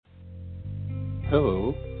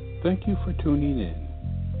Hello, thank you for tuning in.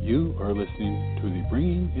 You are listening to the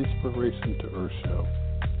Bringing Inspiration to Earth show.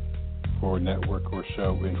 For network or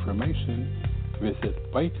show information,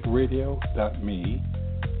 visit biteradio.me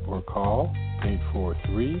or call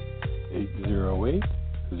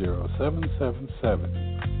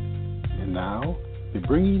 843-808-0777. And now, the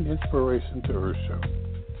Bringing Inspiration to Earth show.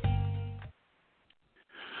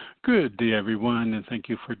 Good day, everyone, and thank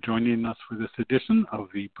you for joining us for this edition of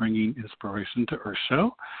the Bringing Inspiration to Earth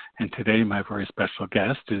show. And today, my very special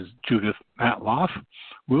guest is Judith Matloff.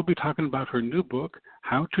 We'll be talking about her new book,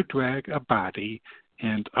 How to Drag a Body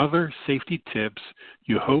and Other Safety Tips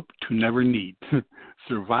You Hope to Never Need.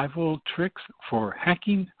 Survival Tricks for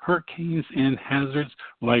Hacking Hurricanes and Hazards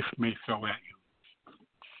Life May Throw at You.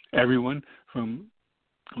 Everyone from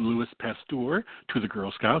Louis Pasteur to the Girl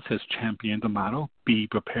Scouts has championed the motto, be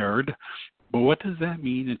prepared. But what does that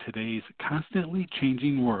mean in today's constantly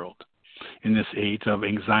changing world? In this age of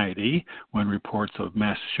anxiety, when reports of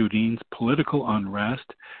mass shootings, political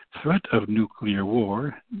unrest, threat of nuclear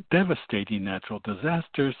war, devastating natural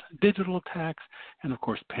disasters, digital attacks, and of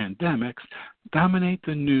course pandemics dominate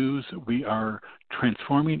the news, we are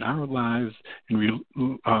transforming our lives and we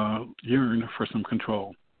yearn for some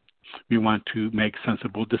control. We want to make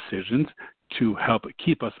sensible decisions to help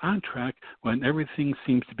keep us on track when everything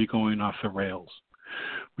seems to be going off the rails.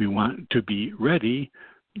 We want to be ready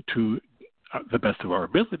to the best of our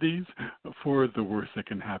abilities for the worst that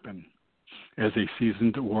can happen. As a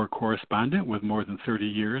seasoned war correspondent with more than 30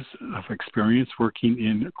 years of experience working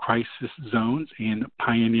in crisis zones and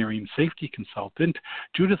pioneering safety consultant,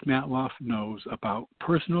 Judith Matloff knows about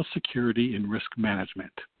personal security and risk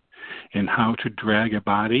management and how to drag a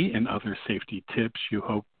body and other safety tips you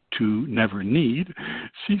hope to never need.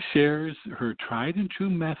 She shares her tried and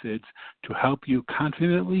true methods to help you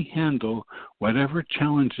confidently handle whatever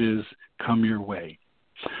challenges come your way.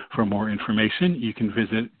 For more information, you can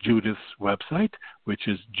visit Judith's website, which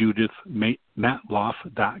is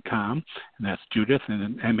judithmatloff.com, and that's Judith and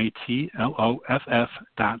then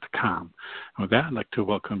MATLOFF.com. With that, I'd like to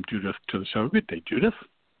welcome Judith to the show. Good day, Judith.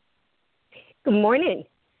 Good morning.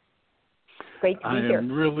 Great to be here.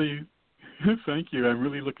 Thank you. I'm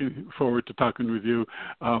really looking forward to talking with you.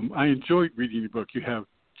 I enjoyed reading your book. You have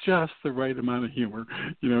just the right amount of humor,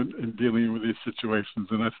 in dealing with these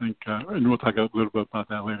situations. And I think, and we'll talk a little bit about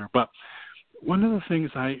that later. But one of the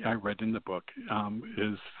things I read in the book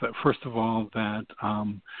is that, first of all, that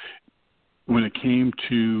when it came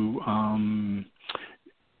to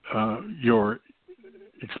your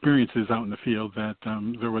experiences out in the field, that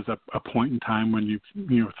there was a point in time when you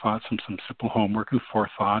thought some simple homework and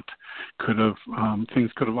forethought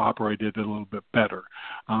things could have operated a little bit better.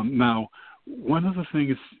 Now, one of the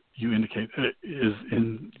things you indicate is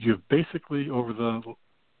you've basically over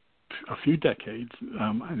a few decades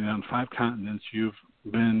and on 5 continents you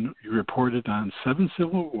reported on 7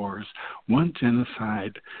 civil wars, 1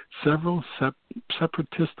 genocide, several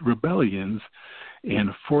separatist rebellions,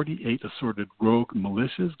 and 48 assorted rogue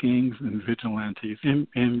militias, gangs, and vigilantes,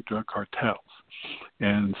 and drug cartels,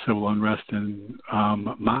 and civil unrest and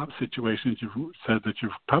mob situations. You've said that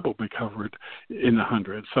you've probably covered in the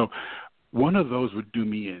hundreds. So one of those would do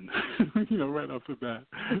me in, right off the bat.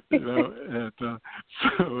 And so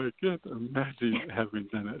I can't imagine having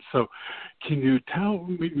done it. So can you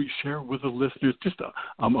share with the listeners just a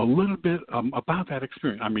little bit about that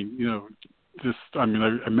experience? I mean, I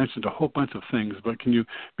mentioned a whole bunch of things, but can you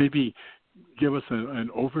maybe give us an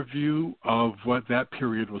overview of what that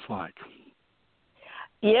period was like?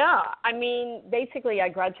 Yeah, basically I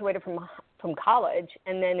graduated from college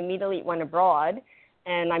and then immediately went abroad,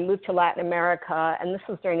 and I moved to Latin America, and this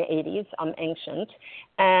was during the 80s. I'm ancient.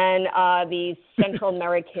 And these Central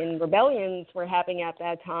American rebellions were happening at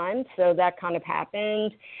that time, so that kind of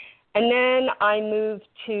happened. And then I moved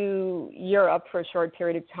to Europe for a short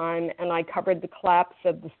period of time, and I covered the collapse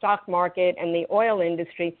of the stock market and the oil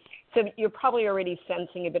industry. So you're probably already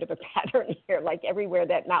sensing a bit of a pattern here. Like everywhere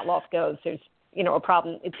that Matloff goes, there's a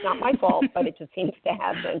problem. It's not my fault, but it just seems to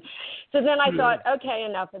happen. So then I thought, okay,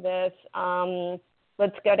 enough of this.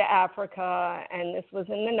 Let's go to Africa. And this was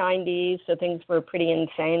in the 90s, so things were pretty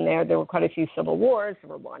insane there. There were quite a few civil wars. There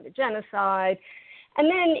were Rwanda genocide. And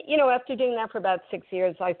then, after doing that for about 6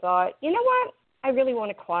 years, I thought, you know what? I really want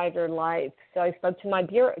a quieter life. So I spoke to my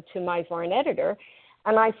foreign editor,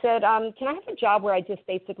 and I said, can I have a job where I just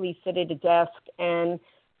basically sit at a desk and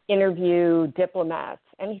interview diplomats?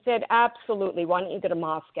 And he said, absolutely. Why don't you go to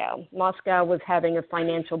Moscow? Moscow was having a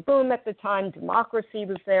financial boom at the time. Democracy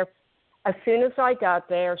was there. As soon as I got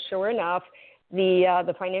there, sure enough,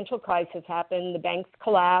 the financial crisis happened. The banks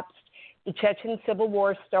collapsed. The Chechen civil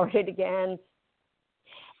war started again.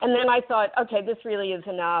 And then I thought, okay, this really is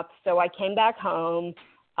enough. So I came back home.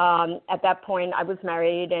 At that point, I was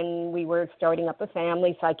married and we were starting up a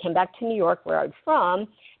family. So I came back to New York, where I was from.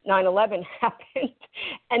 9/11 happened.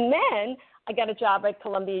 And then I got a job at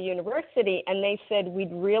Columbia University, and they said,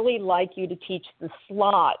 we'd really like you to teach the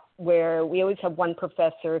slot, where we always have one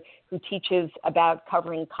professor who teaches about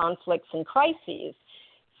covering conflicts and crises.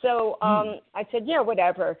 So I said, yeah,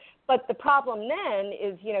 whatever. But the problem then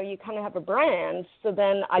is, you kind of have a brand. So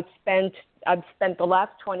then I've spent the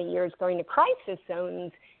last 20 years going to crisis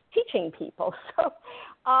zones teaching people. So,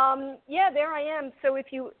 there I am. So if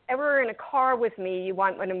you ever are in a car with me, you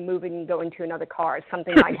want to move and go into another car,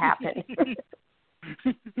 something might happen.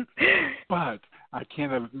 But I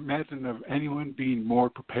can't imagine of anyone being more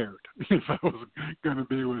prepared if I was going to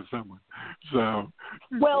be with someone. So,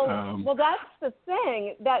 well, that's the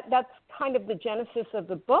thing. That's kind of the genesis of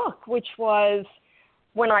the book, which was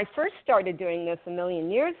when I first started doing this a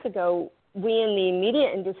million years ago. We in the media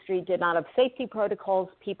industry did not have safety protocols.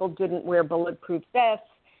 People didn't wear bulletproof vests.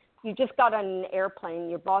 You just got on an airplane.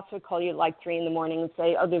 Your boss would call you at like 3 a.m. and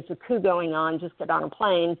say, oh, there's a coup going on. Just get on a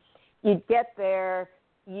plane. You'd get there.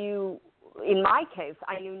 In my case,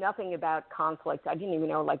 I knew nothing about conflict. I didn't even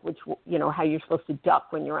know how you're supposed to duck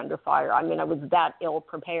when you're under fire. I mean, I was that ill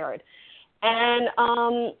prepared. And,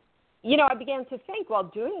 I began to think while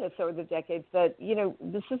doing this over the decades that,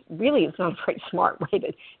 this is not a very smart way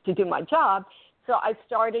to do my job. So I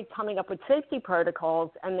started coming up with safety protocols.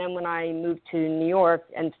 And then when I moved to New York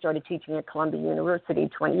and started teaching at Columbia University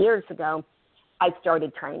 20 years ago, I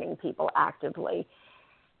started training people actively.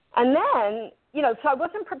 And then, so I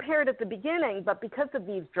wasn't prepared at the beginning, but because of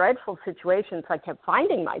these dreadful situations I kept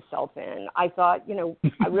finding myself in, I thought,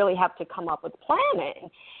 I really have to come up with planning.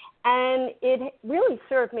 And it really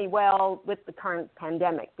served me well with the current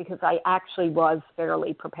pandemic because I actually was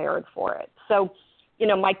fairly prepared for it. So,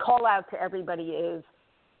 my call out to everybody is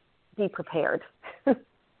be prepared.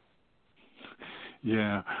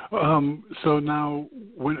 Yeah. So now,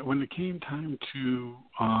 when it came time to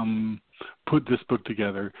put this book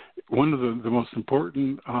together, one of the most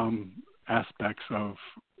important aspects of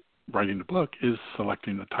writing the book is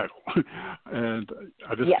selecting the title. And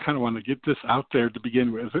I just kind of want to get this out there to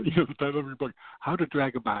begin with. The title of your book, How to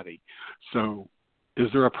Drag a Body. So is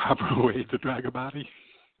there a proper way to drag a body?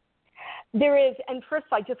 There is. And first,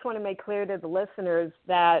 I just want to make clear to the listeners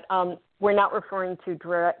that we're not referring to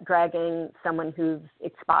dragging someone who's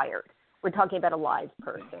expired. We're talking about a live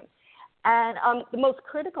person. And the most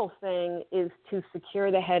critical thing is to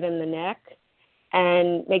secure the head and the neck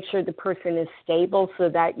and make sure the person is stable so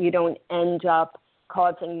that you don't end up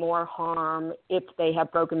causing more harm if they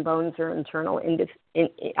have broken bones or internal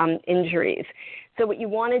injuries. So what you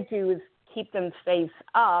want to do is keep them face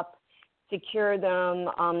up, secure them.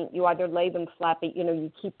 You either lay them flat, but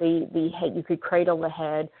you keep the head. You could cradle the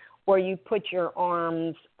head, or you put your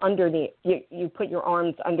arms under you put your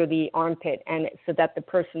arms under the armpit, and so that the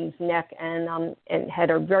person's neck and head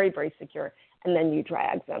are very, very secure, and then you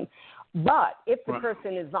drag them. But if the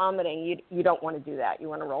person is vomiting, you don't want to do that. You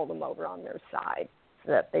want to roll them over on their side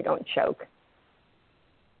so that they don't choke.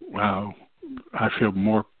 Wow. I feel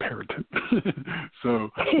more parented. So,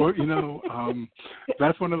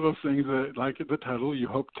 that's one of those things that, like the title, you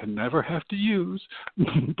hope to never have to use.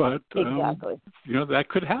 But, exactly. That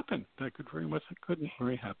could happen. That could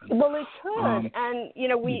very happen. Well, it could. And,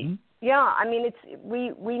 we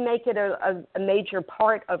make it a major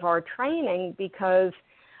part of our training because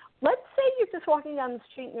let's say you're just walking down the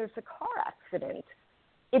street and there's a car accident.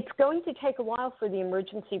 It's going to take a while for the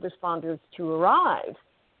emergency responders to arrive.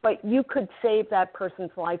 But you could save that person's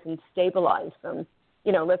life and stabilize them.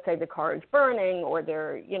 Let's say the car is burning or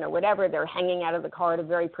they're, whatever, they're hanging out of the car at a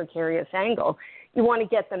very precarious angle. You want to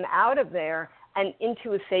get them out of there and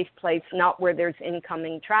into a safe place, not where there's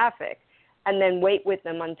incoming traffic, and then wait with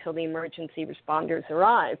them until the emergency responders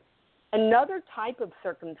arrive. Another type of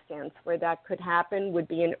circumstance where that could happen would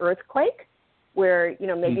be an earthquake, where,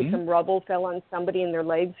 maybe some rubble fell on somebody and their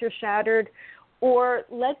legs are shattered. Or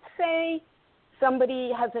let's say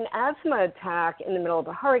somebody has an asthma attack in the middle of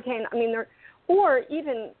a hurricane. Or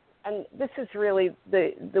even, and this is really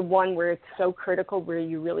the one where it's so critical where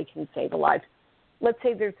you really can save a life. Let's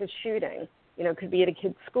say there's a shooting, it could be at a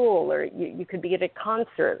kid's school, or you could be at a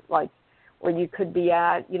concert, or you could be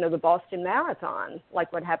at, the Boston Marathon,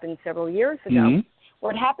 like what happened several years ago. Mm-hmm.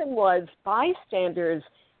 What happened was bystanders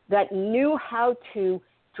that knew how to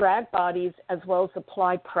drag bodies as well as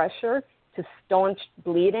apply pressure to staunch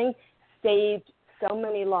bleeding saved so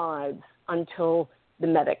many lives until the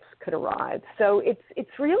medics could arrive. So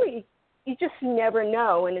it's really, you just never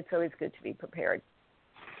know, and it's always good to be prepared.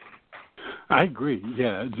 I agree.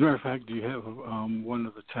 Yeah. As a matter of fact, you have one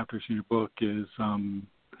of the chapters in your book is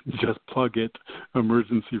just plug it,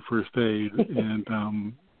 emergency first aid,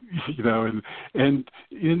 and you know, and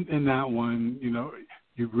in that one, you know,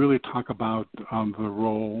 you really talk about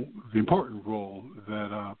the important role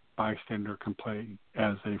that a bystander can play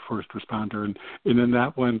as a first responder, and in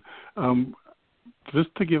that one. Just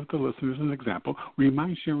to give the listeners an example, would you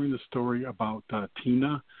mind sharing the story about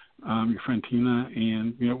Tina, your friend Tina,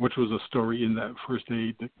 and you know, which was a story in that first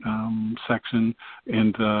aid section,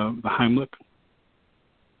 and the Heimlich?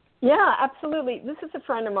 Yeah, absolutely. This is a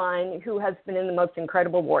friend of mine who has been in the most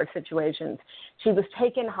incredible war situations. She was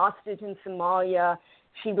taken hostage in Somalia.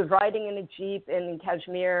 She was riding in a Jeep in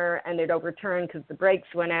Kashmir, and it overturned because the brakes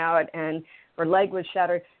went out, and her leg was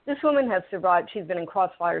shattered. This woman has survived. She's been in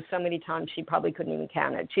crossfire so many times she probably couldn't even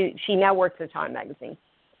count it. She now works at Time magazine.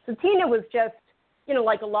 So Tina was just, you know,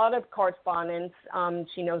 like a lot of correspondents,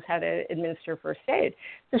 she knows how to administer first aid.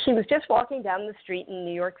 So she was just walking down the street in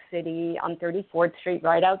New York City on 34th Street,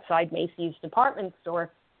 right outside Macy's department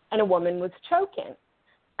store, and a woman was choking.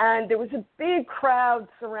 And there was a big crowd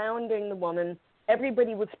surrounding the woman.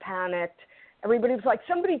 Everybody was panicked. Everybody was like,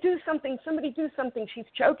 somebody do something, she's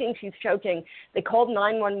choking. They called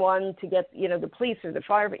 911 to get, you know, the police or the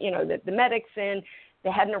fire, you know, the medics in.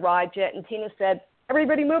 They hadn't arrived yet, and Tina said,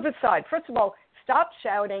 everybody move aside. First of all, stop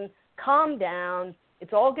shouting, calm down,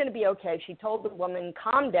 it's all going to be okay. She told the woman,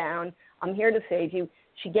 calm down, I'm here to save you.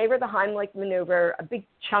 She gave her the Heimlich maneuver, a big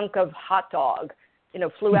chunk of hot dog, you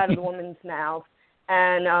know, flew out of the woman's mouth,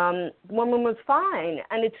 and the woman was fine.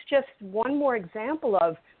 And it's just one more example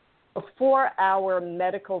of a 4-hour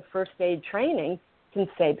medical first aid training can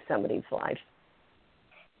save somebody's life.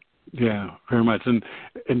 Yeah, very much.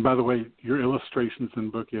 And by the way, your illustrations in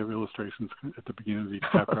the book, you have illustrations at the beginning of each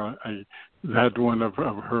chapter. I had one of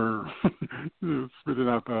her spitting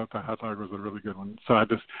out the hot dog was a really good one. So I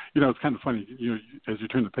just, you know, it's kind of funny. You know, as you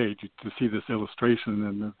turn the page, to see this illustration,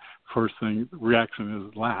 and the first reaction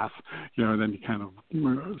is laugh. You know, and then he kind of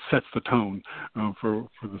sets the tone for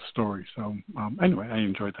the story. So anyway, I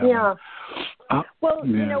enjoyed that. Yeah. One.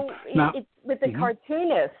 You know, now, with the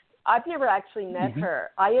cartoonist. I've never actually met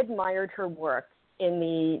her. I admired her work in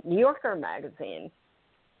the New Yorker magazine.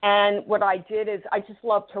 And what I did is I just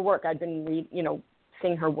loved her work. I'd been,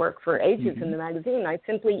 seeing her work for ages in the magazine. I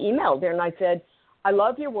simply emailed her and I said, I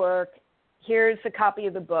love your work. Here's a copy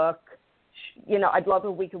of the book. You know, I'd love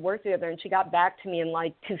if we could work together. And she got back to me in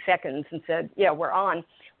like 2 seconds and said, yeah, we're on.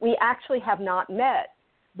 We actually have not met,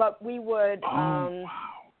 but we would wow.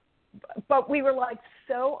 But we were like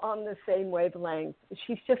so on the same wavelength.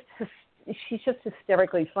 She's just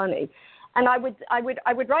hysterically funny, and I would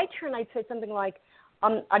write to her and I'd say something like,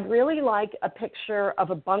 I'd really like a picture of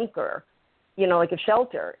a bunker, you know, like a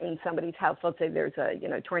shelter in somebody's house. Let's say there's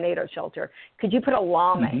a tornado shelter. Could you put a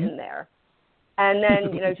llama in there? And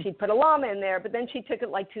then she'd put a llama in there, but then she took it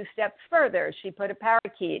like 2 steps further. She put a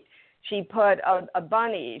parakeet. She put a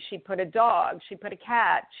bunny. She put a dog. She put a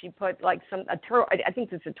cat. She put like I think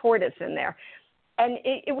there's a tortoise in there, and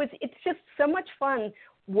it's just so much fun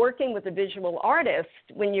working with a visual artist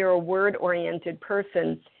when you're a word-oriented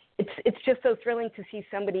person. It's just so thrilling to see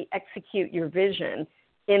somebody execute your vision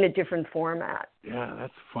in a different format. Yeah,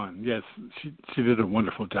 that's fun. Yes, she did a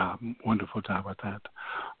wonderful job with that.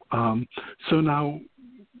 So now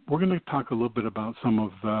we're going to talk a little bit about some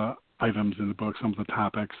of the items in the book, some of the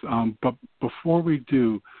topics. But before we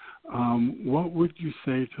do, what would you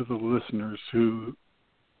say to the listeners who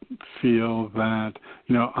feel that,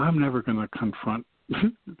 I'm never going to confront,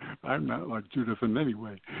 I'm not like Judith in any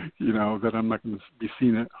way, that I'm not going to be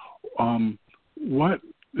seen it.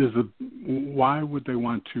 Why would they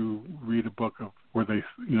want to read a book of where they,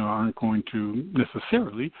 aren't going to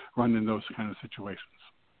necessarily run in those kind of situations?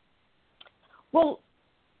 Well,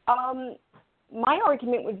 my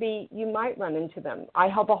argument would be you might run into them. I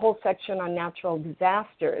have a whole section on natural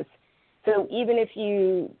disasters. So even if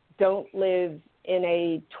you don't live in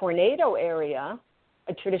a tornado area,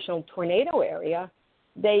 a traditional tornado area,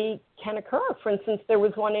 they can occur. For instance, there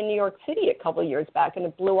was one in New York City a couple of years back, and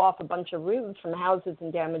it blew off a bunch of roofs from houses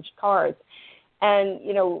and damaged cars. And,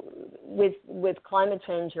 with climate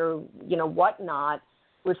change or, whatnot,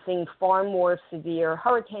 we're seeing far more severe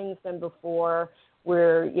hurricanes than before.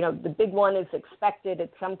 Where, the big one is expected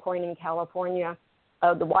at some point in California.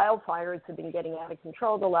 The wildfires have been getting out of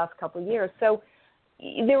control the last couple of years. So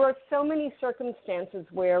there are so many circumstances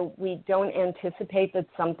where we don't anticipate that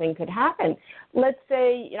something could happen. Let's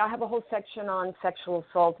say, I have a whole section on sexual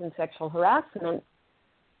assault and sexual harassment.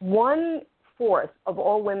 1/4 of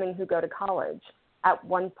all women who go to college at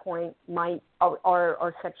one point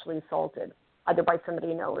are sexually assaulted. either by somebody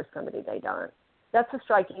you know or somebody they don't. That's a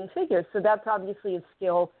striking figure. So that's obviously a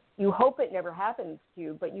skill. You hope it never happens to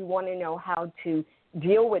you, but you want to know how to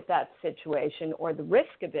deal with that situation or the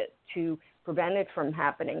risk of it to prevent it from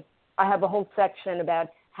happening. I have a whole section about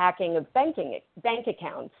hacking of bank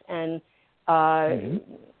accounts and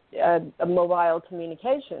mobile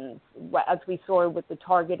communications. As we saw with the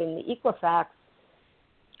Target and the Equifax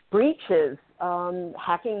breaches,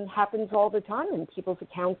 hacking happens all the time and people's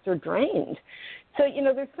accounts are drained. So,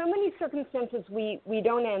 there's so many circumstances we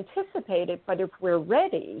don't anticipate it, but if we're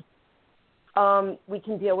ready, we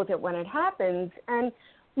can deal with it when it happens. And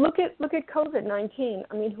look at COVID-19.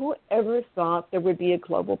 I mean, who ever thought there would be a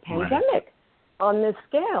global pandemic on this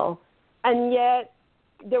scale? And yet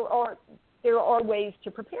there are ways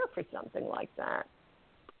to prepare for something like that.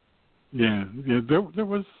 Yeah. There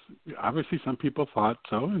was obviously some people thought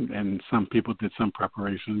so, and some people did some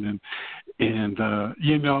preparation, and and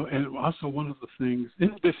also one of the things,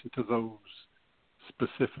 in addition to those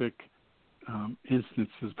specific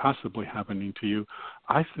instances possibly happening to you,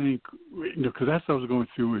 I think, because as I was going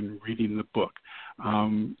through and reading the book,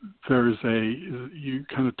 you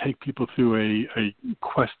kind of take people through a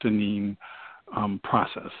questioning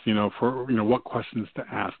process, for, what questions to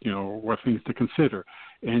ask, what things to consider.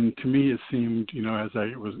 And to me, it seemed, as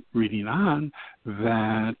I was reading on,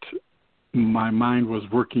 that my mind was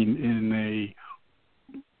working in a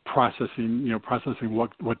processing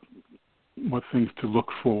what things to look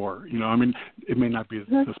for. It may not be a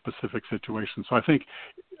specific situation. So I think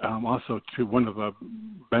also to one of the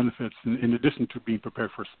benefits, in addition to being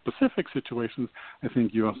prepared for specific situations, I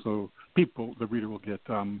think the reader will get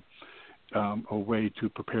a way to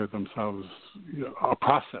prepare themselves, a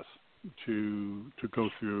process to go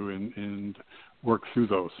through and work through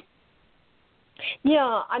those.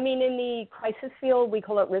 Yeah, in the crisis field, we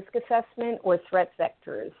call it risk assessment or threat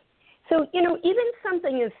vectors. So, even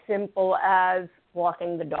something as simple as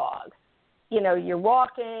walking the dog. You're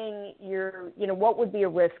walking, what would be a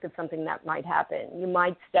risk of something that might happen? You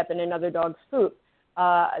might step in another dog's poop.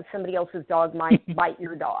 Somebody else's dog might bite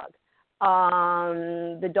your dog.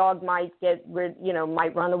 The dog might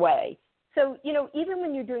might run away. So, even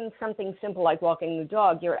when you're doing something simple like walking the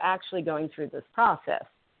dog, you're actually going through this process.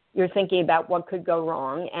 You're thinking about what could go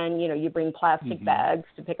wrong, and, you bring plastic bags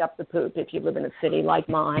to pick up the poop if you live in a city like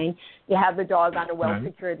mine. You have the dog on a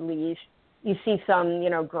well-secured leash. You see some,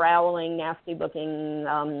 growling,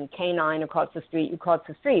 nasty-looking canine across the street. You cross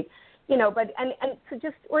the street,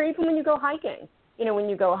 or even when you go hiking. When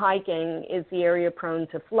you go hiking, is the area prone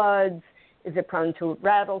to floods? Is it prone to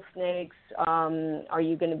rattlesnakes? Are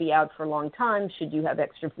you going to be out for a long time? Should you have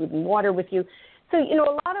extra food and water with you? So,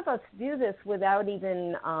 a lot of us do this without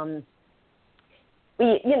even, on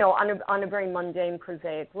a very mundane,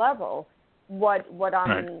 prosaic level. What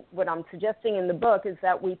I'm suggesting in the book is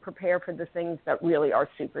that we prepare for the things that really are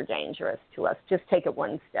super dangerous to us. Just take it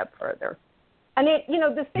one step further. And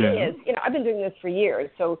the thing is, I've been doing this for years,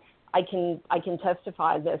 so I can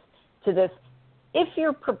testify to this. If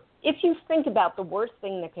you think about the worst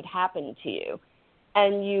thing that could happen to you,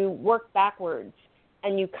 and you work backwards,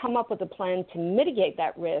 and you come up with a plan to mitigate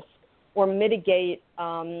that risk, or mitigate,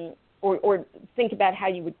 or think about how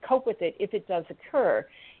you would cope with it if it does occur,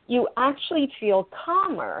 you actually feel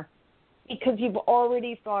calmer because you've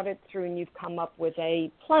already thought it through and you've come up with a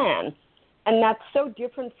plan. And that's so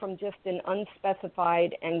different from just an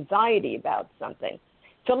unspecified anxiety about something.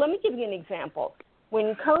 So let me give you an example.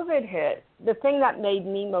 When COVID hit, the thing that made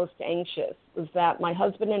me most anxious was that my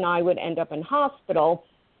husband and I would end up in hospital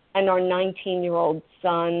and our 19-year-old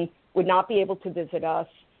son would not be able to visit us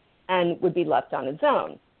and would be left on his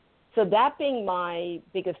own. So that being my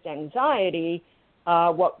biggest anxiety,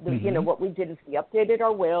 what we did is we updated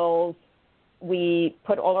our wills. We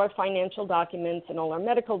put all our financial documents and all our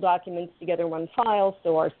medical documents together in one file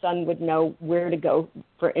so our son would know where to go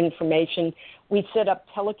for information. We set up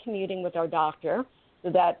telecommuting with our doctor so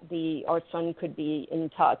that our son could be in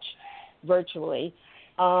touch virtually.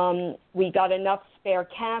 We got enough spare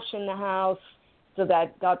cash in the house so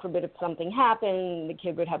that, God forbid, if something happened, the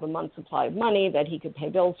kid would have a month's supply of money that he could pay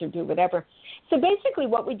bills or do whatever. So basically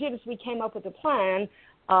what we did is we came up with a plan,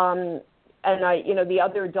 and the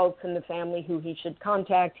other adults in the family who he should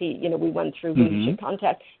contact, we went through who he should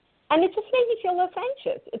contact. And it just made me feel less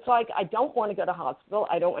anxious. It's like, I don't want to go to hospital.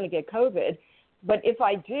 I don't want to get COVID. But if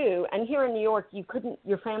I do, and here in New York,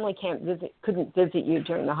 your family couldn't visit you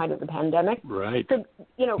during the height of the pandemic. Right. So,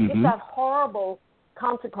 if that horrible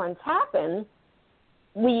consequence happened,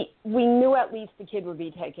 we knew at least the kid would be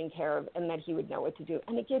taken care of and that he would know what to do.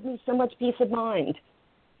 And it gave me so much peace of mind.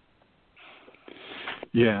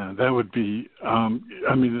 Yeah, that would be,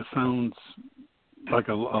 it sounds like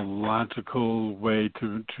a logical way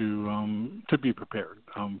to be prepared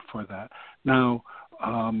for that. Now,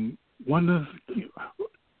 one of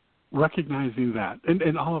recognizing that,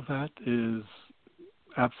 and all of that is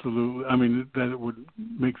absolutely. I mean, that it would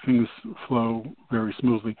make things flow very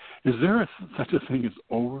smoothly. Is there such a thing as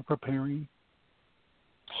over preparing?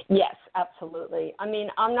 Yes, absolutely. I mean,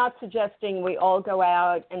 I'm not suggesting we all go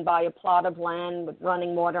out and buy a plot of land with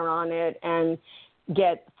running water on it and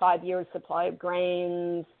get 5 years supply of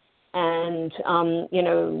grains and,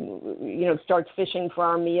 start fishing for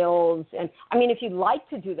our meals. And I mean, if you'd like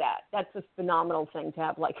to do that, that's a phenomenal thing to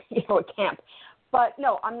have, like, a camp. But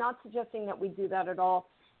no, I'm not suggesting that we do that at all.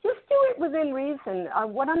 Just do it within reason.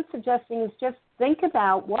 What I'm suggesting is just think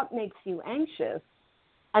about what makes you anxious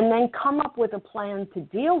and then come up with a plan to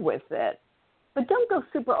deal with it. But don't go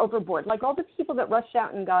super overboard. Like all the people that rushed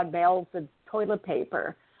out and got bales of toilet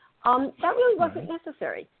paper, that really wasn't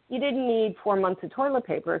necessary. You didn't need 4 months of toilet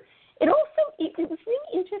paper. It was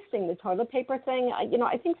really interesting, the toilet paper thing.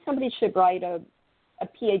 I think somebody should write a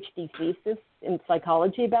PhD thesis in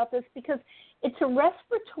psychology about this because it's a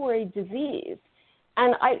respiratory disease.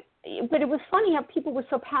 But it was funny how people were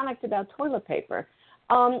so panicked about toilet paper.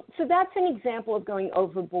 So that's an example of going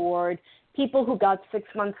overboard. People who got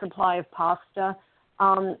 6 months supply of pasta,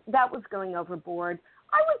 that was going overboard.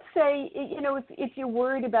 I would say, if you're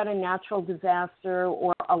worried about a natural disaster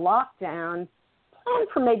or a lockdown, plan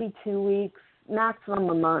for maybe 2 weeks, maximum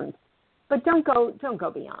a month, but don't go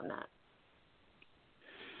beyond that.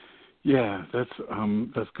 Yeah,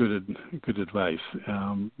 that's good advice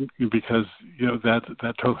because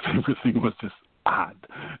that toilet paper thing was just odd.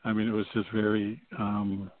 I mean, it was just very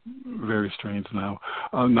very strange. Now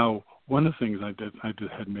one of the things I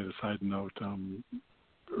had made a side note.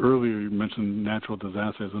 Earlier you mentioned natural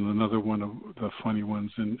disasters, and another one of the funny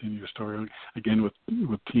ones in your story, again with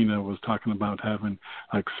Tina, was talking about having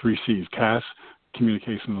like 3 C's: cash,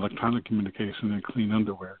 communication, electronic communication, and clean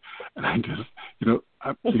underwear. And I just,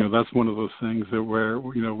 that's one of those things that where,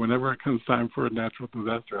 whenever it comes time for a natural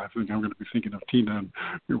disaster, I think I'm going to be thinking of Tina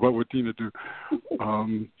and what would Tina do.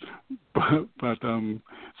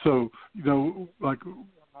 So, like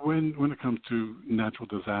when it comes to natural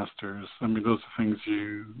disasters, I mean, those are things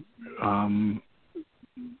you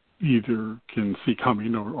either can see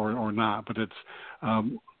coming or not, but it's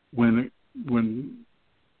when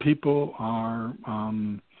people are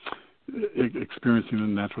experiencing a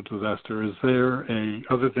natural disaster, is there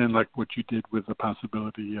other than like what you did with the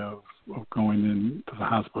possibility of going into the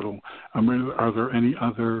hospital, are there any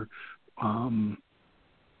other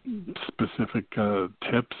specific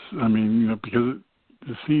tips? I mean, because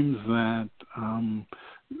it seems that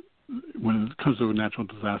when it comes to natural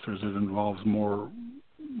disasters, it involves more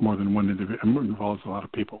than one individual. It involves a lot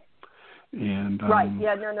of people. And right.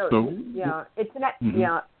 Yeah. No. So, yeah. It's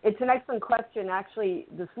an excellent question. Actually,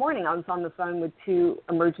 this morning I was on the phone with 2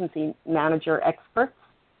 emergency manager experts.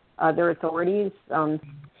 Their authorities.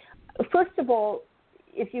 First of all,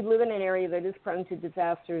 if you live in an area that is prone to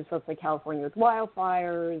disasters, let's say California with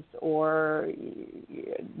wildfires, or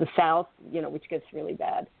the South, which gets really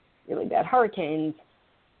bad hurricanes.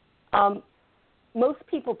 Most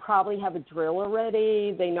people probably have a drill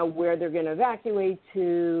already. They know where they're going to evacuate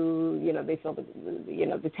to. They fill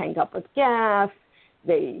the tank up with gas.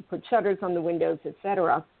 They put shutters on the windows,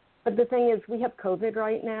 etc. But the thing is, we have COVID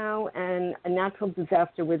right now, and a natural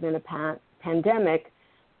disaster within a pandemic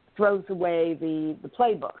throws away the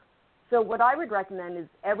playbook. So what I would recommend is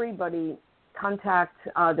everybody contact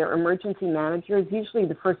their emergency managers. Usually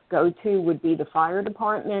the first go-to would be the fire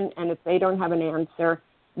department, and if they don't have an answer,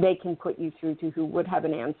 they can put you through to who would have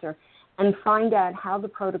an answer, and find out how the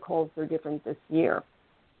protocols are different this year.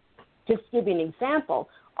 Just to give you an example,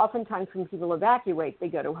 oftentimes when people evacuate, they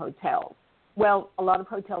go to hotels. Well, a lot of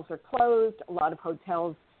hotels are closed. A lot of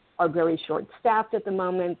hotels are very short-staffed at the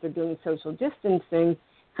moment. They're doing social distancing.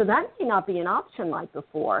 So that may not be an option like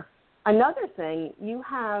before. Another thing, you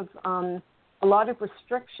have a lot of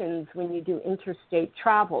restrictions when you do interstate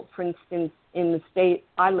travel. For instance, in the state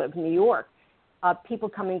I live, New York, people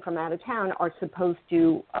coming from out of town are supposed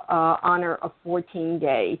to honor a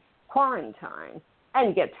 14-day quarantine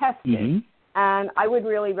and get tested. Mm-hmm. And I would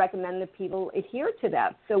really recommend that people adhere to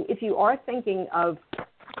that. So if you are thinking of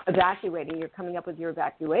evacuating, you're coming up with your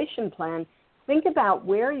evacuation plan, think about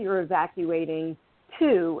where you're evacuating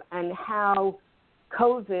to and how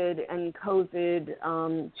COVID and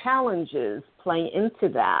COVID challenges play into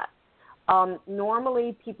that.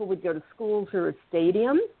 Normally, people would go to schools or a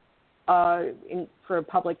stadium for a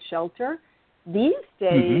public shelter. These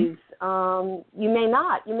days, you may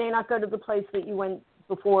not. You may not go to the place that you went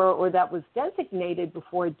before or that was designated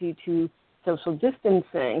before due to social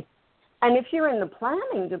distancing. And if you're in the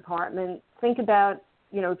planning department, think about,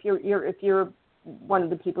 if you're one of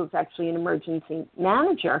the people who's actually an emergency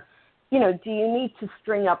manager, do you need to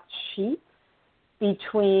string up sheets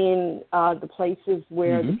between the places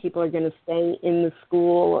where the people are going to stay in the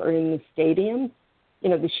school or in the stadium?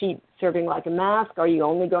 The sheet serving like a mask. Are you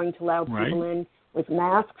only going to allow people in with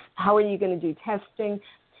masks? How are you going to do testing?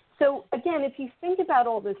 So, again, if you think about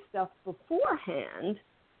all this stuff beforehand,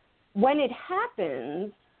 when it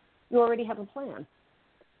happens, you already have a plan.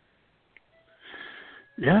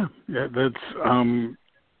 Yeah, that's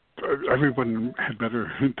everyone had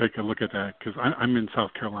better take a look at that because I'm in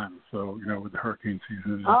South Carolina, so with the hurricane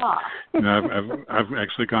season, I've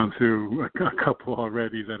actually gone through a couple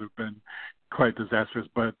already that have been quite disastrous,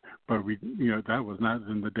 but we that was not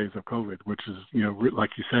in the days of COVID, which is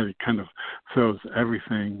like you said, it kind of throws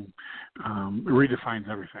everything, redefines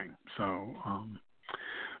everything. So.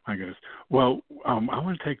 My goodness. Well, I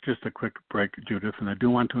want to take just a quick break, Judith, and I do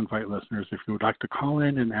want to invite listeners, if you would like to call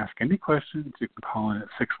in and ask any questions, you can call in at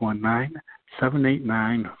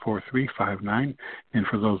 619-789-4359. And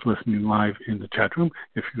for those listening live in the chat room,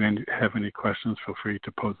 if you have any questions, feel free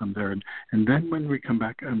to pose them there. And then when we come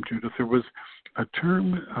back, Judith, there was a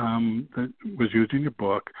term that was used in your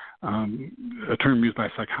book, a term used by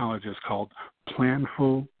psychologists called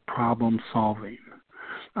planful problem solving.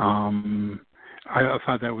 I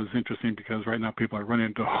thought that was interesting because right now people are running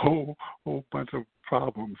into a whole bunch of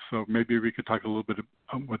problems. So maybe we could talk a little bit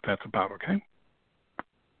about what that's about, okay?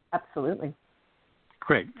 Absolutely.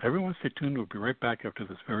 Great. Everyone stay tuned. We'll be right back after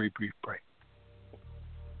this very brief break.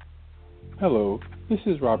 Hello, this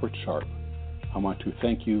is Robert Sharp. I want to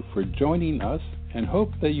thank you for joining us and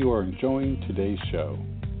hope that you are enjoying today's show.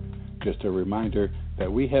 Just a reminder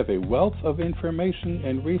that we have a wealth of information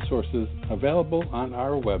and resources available on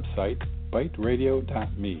our website,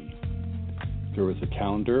 biteradio.me. There is a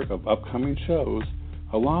calendar of upcoming shows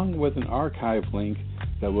along with an archive link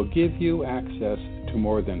that will give you access to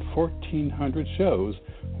more than 1,400 shows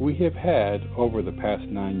we have had over the past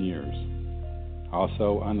 9 years.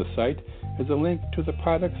 Also on the site is a link to the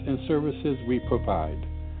products and services we provide: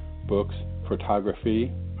 books, photography,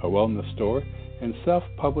 a wellness store, and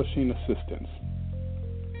self-publishing assistance.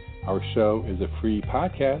 Our show is a free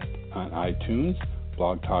podcast on iTunes,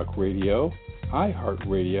 Blog Talk Radio,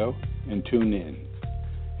 iHeartRadio, and TuneIn.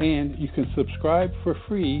 And you can subscribe for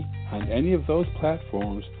free on any of those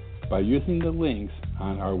platforms by using the links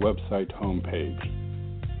on our website homepage.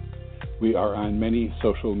 We are on many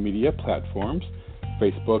social media platforms,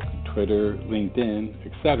 Facebook, Twitter, LinkedIn,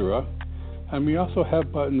 etc., and we also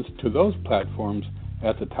have buttons to those platforms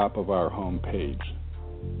at the top of our homepage.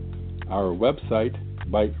 Our website,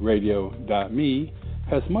 biteradio.me,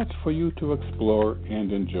 has much for you to explore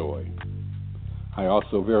and enjoy. I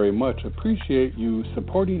also very much appreciate you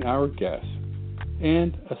supporting our guests,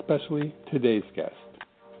 and especially today's guest.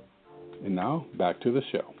 And now, back to the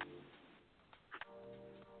show.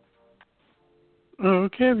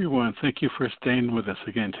 Okay, everyone. Thank you for staying with us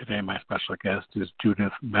again today. My special guest is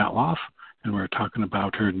Judith Matloff, and we're talking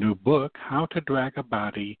about her new book, How to Drag a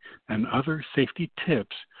Body and Other Safety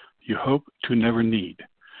Tips You Hope to Never Need.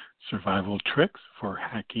 Survival Tricks for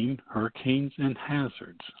Hacking Hurricanes and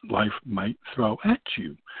Hazards Life Might Throw at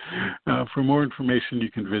You. For more information,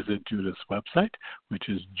 you can visit Judith's website, which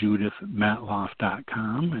is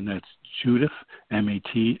judithmatloff.com, and that's Judith,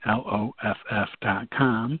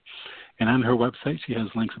 Matloff.com. And on her website, she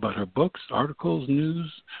has links about her books, articles,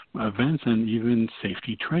 news, events, and even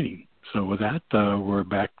safety training. So with that, we're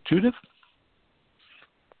back. Judith?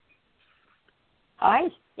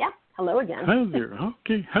 Hi. Yeah. Hello again. Hi there.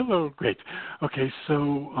 Okay. Hello. Great. Okay.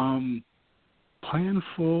 So,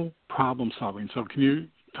 planful problem solving. So, can you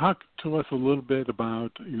talk to us a little bit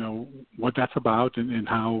about, what that's about and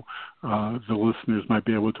how the listeners might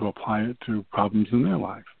be able to apply it to problems in their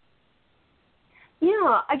life?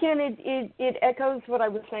 Yeah. Again, it echoes what I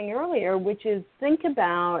was saying earlier, which is think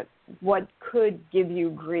about what could give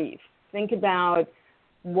you grief. Think about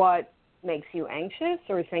what makes you anxious,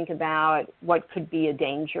 or think about what could be a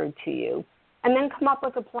danger to you, and then come up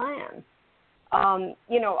with a plan. I'll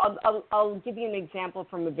give you an example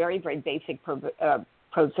from a very, very basic,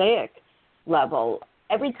 prosaic level.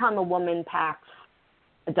 Every time a woman packs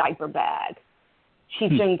a diaper bag,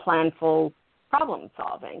 she's doing planful problem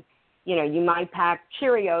solving. You might pack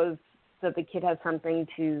Cheerios so the kid has something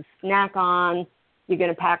to snack on. You're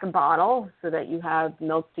going to pack a bottle so that you have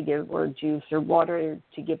milk to give, or juice or water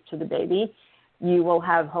to give to the baby. You will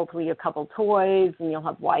have hopefully a couple toys, and you'll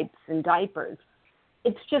have wipes and diapers.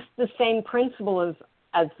 It's just the same principle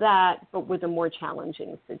as that, but with a more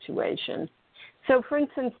challenging situation. So, for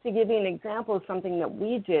instance, to give you an example of something that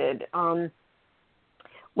we did,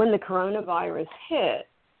 when the coronavirus hit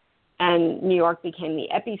and New York became the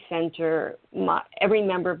epicenter, every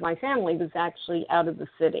member of my family was actually out of the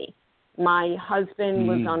city. My husband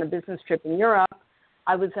was on a business trip in Europe.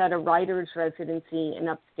 I was at a writer's residency in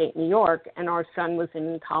upstate New York, and our son was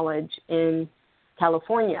in college in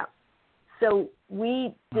California. So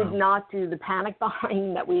we did not do the panic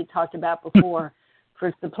buying that we had talked about before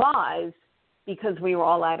for supplies because we were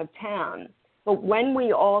all out of town. But when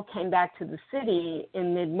we all came back to the city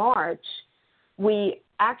in mid-March, we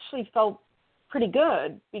actually felt pretty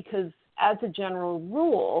good because, as a general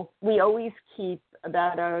rule, we always keep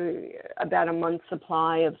about a month's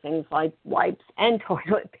supply of things like wipes and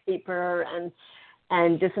toilet paper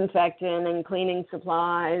and disinfectant and cleaning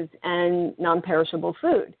supplies and non-perishable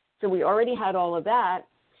food. So we already had all of that.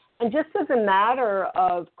 And just as a matter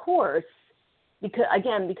of course, because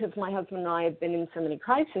my husband and I have been in so many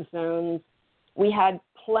crisis zones, we had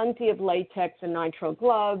plenty of latex and nitrile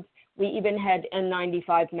gloves. We even had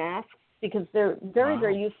N95 masks because they're very,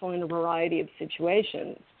 very useful in a variety of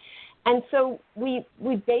situations. And so we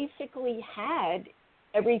basically had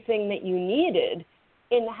everything that you needed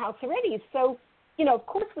in the house already. So, of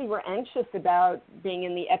course we were anxious about being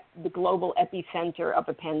in the global epicenter of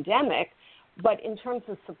a pandemic, but in terms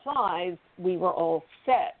of supplies, we were all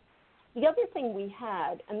set. The other thing we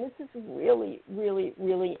had, and this is really, really,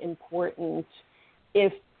 really important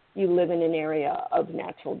if you live in an area of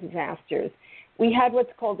natural disasters, we had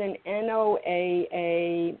what's called an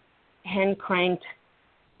NOAA hand-cranked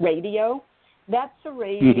radio. That's a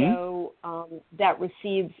radio that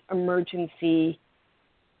receives emergency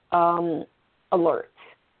alerts.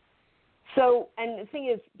 So, and the thing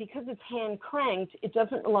is, because it's hand-cranked, it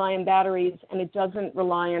doesn't rely on batteries and it doesn't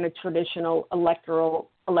rely on a traditional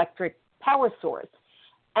electric power source.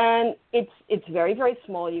 And it's very, very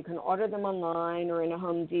small. You can order them online or in a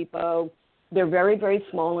Home Depot. They're very, very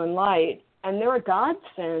small and light. And they're a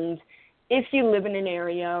godsend if you live in an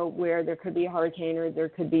area where there could be a hurricane or there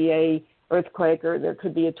could be a earthquake or there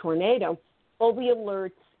could be a tornado. All the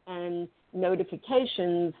alerts and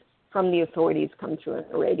notifications from the authorities come through on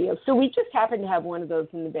the radio. So we just happened to have one of those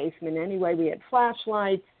in the basement anyway. We had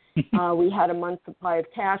flashlights. We had a month's supply of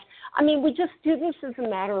cash. I mean, we just do this as a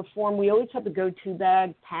matter of form. We always have a go-to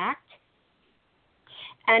bag packed.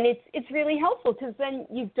 And it's really helpful because then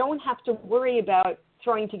you don't have to worry about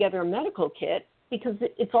throwing together a medical kit because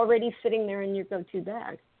it's already sitting there in your go-to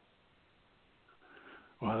bag.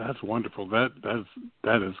 Well, that's wonderful. That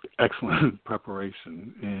is excellent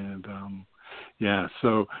preparation. And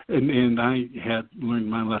so and I had learned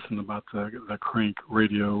my lesson about the crank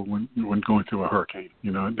radio when going through a hurricane,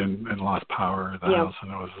 and lost power at the house,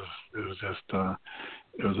 and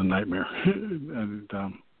it was a nightmare. And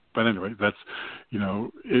but anyway, that's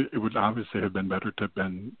it would obviously have been better to have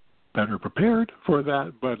been better prepared for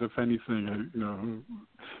that. But if anything,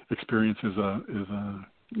 experience is a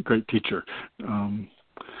great teacher.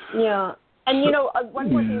 Yeah, and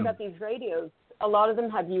one more thing about these radios, a lot of them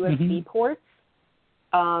have USB ports,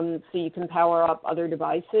 so you can power up other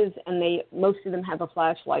devices, and most of them have a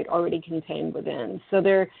flashlight already contained within. So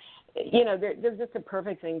they're just a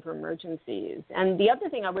perfect thing for emergencies. And the other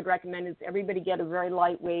thing I would recommend is everybody get a very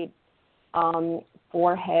lightweight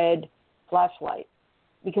forehead flashlight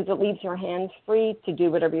because it leaves your hands free to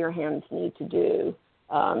do whatever your hands need to do.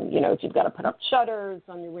 If you've got to put up shutters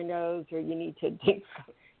on your windows or you need to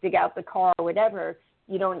dig out the car or whatever,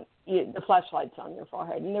 the flashlight's on your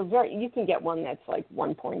forehead. And you can get one that's like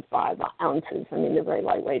 1.5 ounces. I mean, they're very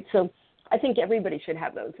lightweight. So I think everybody should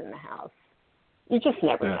have those in the house. You just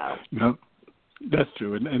never know. No, that's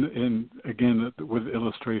true. And again, with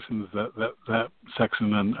illustrations, that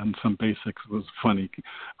section on some basics was funny.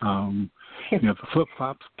 The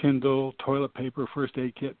flip-flops, Kindle, toilet paper, first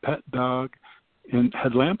aid kit, pet dog, and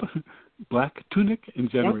headlamp, black tunic, and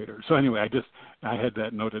generator. Yep. So anyway, I had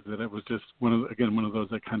that noted that it was just one of those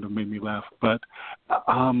that kind of made me laugh. But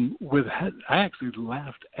I actually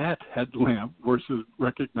laughed at headlamp versus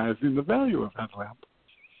recognizing the value of headlamp.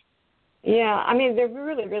 Yeah, I mean, they're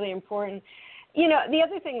really, really important. The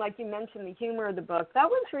other thing, like you mentioned, the humor of the book, that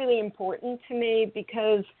was really important to me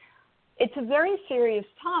because it's a very serious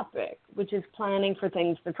topic, which is planning for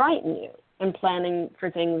things that frighten you and planning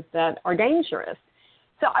for things that are dangerous.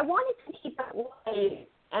 So I wanted to keep it light,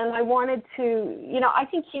 and I wanted to, I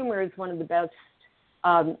think humor is one of the best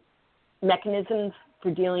mechanisms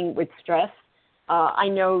for dealing with stress. I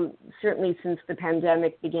know certainly since the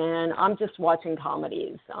pandemic began, I'm just watching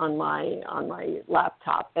comedies on my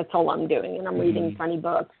laptop. That's all I'm doing, and I'm reading funny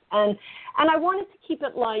books. And I wanted to keep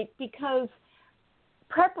it light because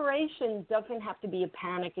preparation doesn't have to be a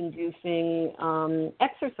panic-inducing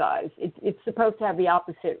exercise. It's supposed to have the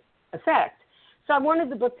opposite effect. So I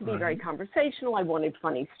wanted the book to be very conversational. I wanted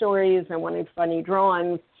funny stories. I wanted funny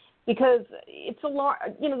drawings because it's the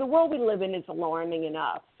world we live in is alarming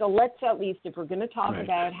enough. So let's at least, if we're going to talk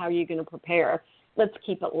about how you're going to prepare, let's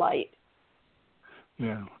keep it light.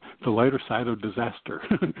 Yeah, the lighter side of disaster.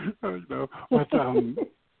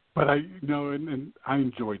 But I, and I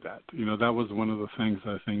enjoyed that. That was one of the things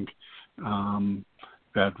I think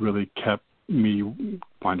that really kept me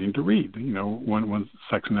wanting to read. One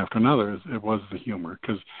section after another, it was the humor.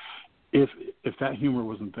 Because if that humor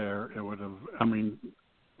wasn't there, it would have.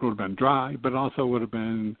 It would have been dry, but also would have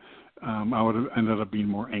been. I would have ended up being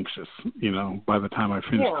more anxious. By the time I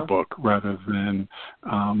finished the book, rather than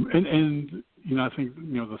I think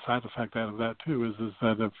the side effect out of that too is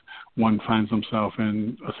that if one finds himself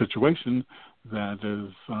in a situation that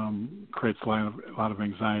is creates a lot of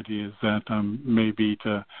anxiety, is that maybe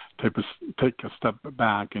to take a step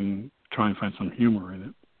back and try and find some humor in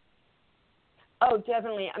it. Oh,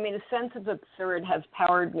 definitely. A sense of absurd has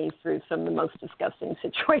powered me through some of the most disgusting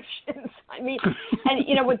situations. And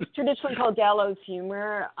what's traditionally called gallows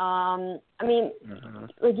humor. Like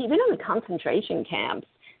even in the concentration camps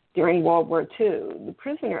during World War II,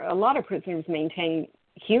 a lot of prisoners maintain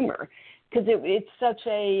humor because it's such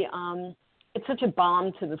a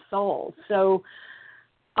balm to the soul. So.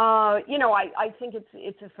 I think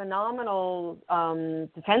it's a phenomenal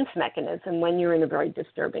defense mechanism when you're in a very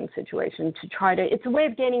disturbing situation it's a way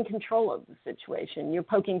of gaining control of the situation. You're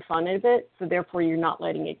poking fun at it, so therefore you're not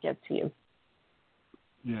letting it get to you.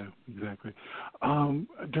 Yeah, exactly.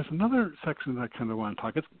 There's another section that I kind of want to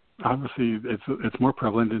talk. It's more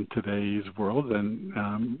prevalent in today's world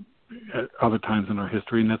than at other times in our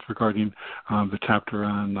history, and that's regarding the chapter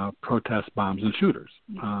on protests, bombs, and shooters.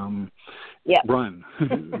 Run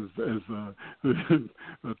is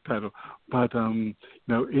the title. But in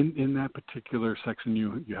that particular section,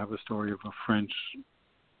 you have a story of a French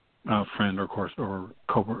friend, or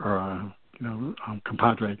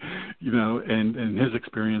compadre, and his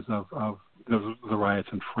experience of the riots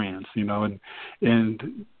in France,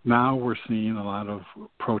 and now we're seeing a lot of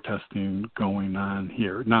protesting going on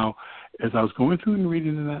here. Now, as I was going through and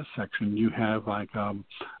reading in that section, you have like a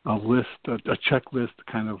list, a checklist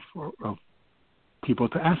kind of people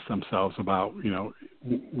to ask themselves about,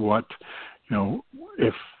 what,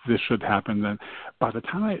 if this should happen. Then by the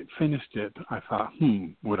time I finished it, I thought,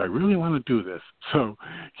 would I really want to do this? So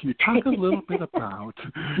can you talk a little bit about,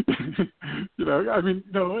 I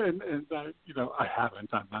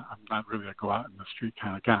haven't. I'm not really a go out in the street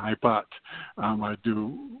kind of guy, but I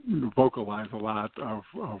do vocalize a lot of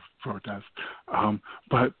protest.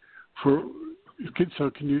 So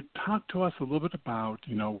can you talk to us a little bit about,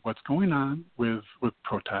 what's going on with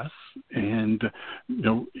protests and,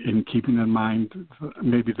 in keeping in mind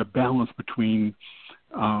maybe the balance between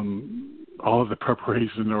all of the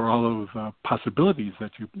preparation or all of the possibilities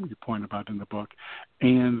that you point about in the book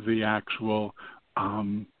and the actual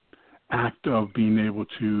act of being able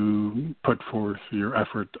to put forth your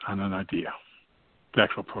effort on an idea? The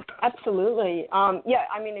actual protest. Absolutely.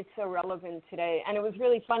 It's so relevant today. And it was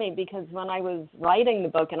really funny because when I was writing the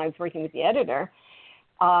book and I was working with the editor,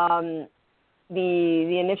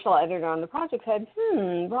 the initial editor on the project said,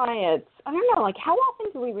 riots. I don't know, how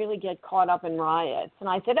often do we really get caught up in riots? And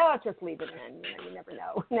I said, just leave it in. You never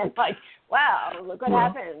know. And then wow, look what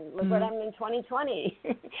happened. Look what happened in 2020.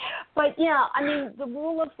 But the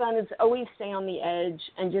rule of thumb is always stay on the edge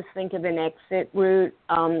and just think of an exit route,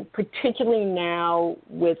 particularly now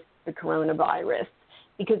with the coronavirus,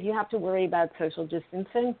 because you have to worry about social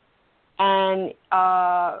distancing. And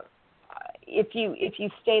if you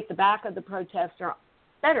stay at the back of the protest or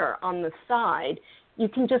better on the side, you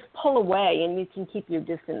can just pull away and you can keep your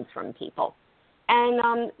distance from people. And,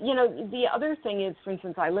 the other thing is, for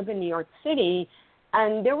instance, I live in New York City,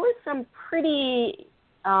 and there were some pretty,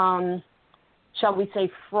 shall we say,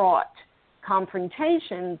 fraught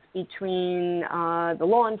confrontations between the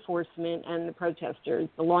law enforcement and the protesters.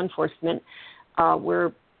 The law enforcement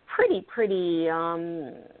were pretty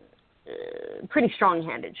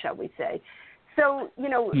strong-handed, shall we say. So,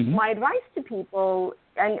 my advice to people,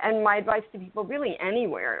 and my advice to people really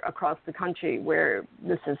anywhere across the country where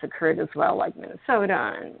this has occurred as well, like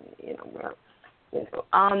Minnesota and,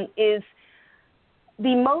 is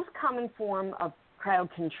the most common form of crowd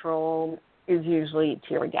control is usually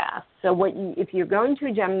tear gas. So if you're going to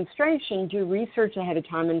a demonstration, do research ahead of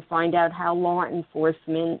time and find out how law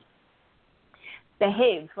enforcement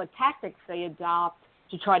behaves, what tactics they adopt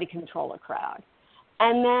to try to control a crowd.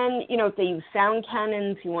 And then, if they use sound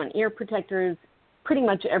cannons, you want ear protectors. pretty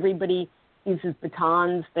much everybody uses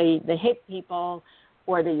batons. They hit people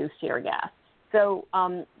or they use tear gas. So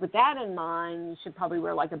with that in mind, you should probably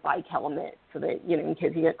wear like a bike helmet so that, in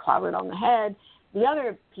case you get clobbered on the head. The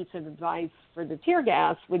other piece of advice for the tear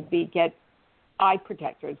gas would be get eye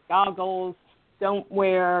protectors, goggles, don't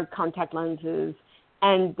wear contact lenses,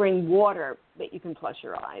 and bring water that you can flush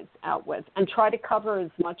your eyes out with. And try to cover as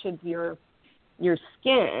much of your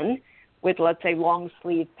skin with, let's say,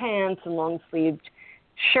 long-sleeved pants and long-sleeved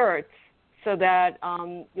shirts so that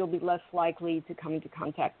you'll be less likely to come into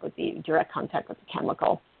direct contact with the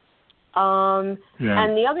chemical. And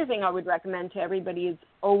the other thing I would recommend to everybody is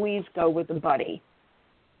always go with a buddy.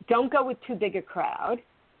 Don't go with too big a crowd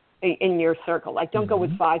in your circle. Like, don't go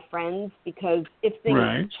with 5 friends, because if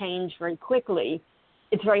things change very quickly,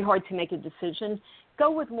 it's very hard to make a decision.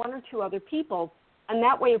 Go with 1 or 2 other people, and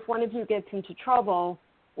that way if one of you gets into trouble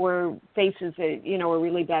or faces a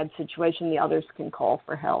really bad situation, the others can call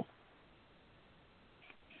for help.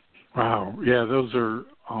 Wow. Yeah, those are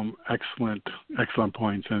excellent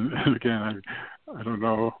points. And again, I don't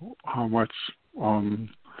know how much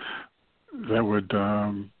that would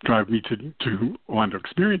drive me to want to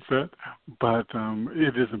experience that, but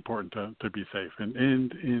it is important to be safe.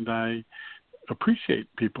 And I appreciate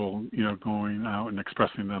people, going out and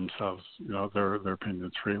expressing themselves, their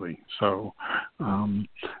opinions freely. So, and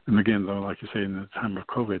again, though, like you say, in the time of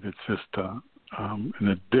COVID, it's just an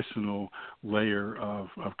additional layer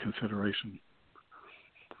of consideration.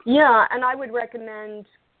 Yeah, and I would recommend,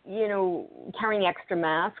 carrying extra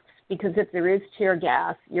masks, because if there is tear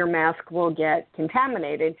gas, your mask will get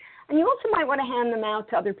contaminated. And you also might want to hand them out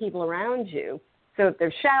to other people around you. So if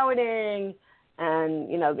they're shouting and,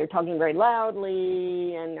 they're talking very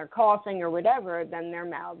loudly and they're coughing or whatever, then their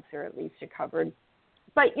mouths are at least covered.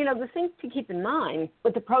 But, the thing to keep in mind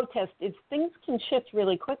with the protest is things can shift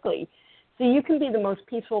really quickly. So you can be the most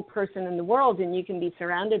peaceful person in the world and you can be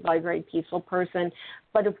surrounded by a very peaceful person.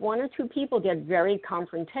 But if 1 or 2 people get very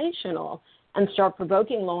confrontational and start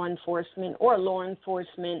provoking law enforcement, or law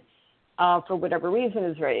enforcement, for whatever reason,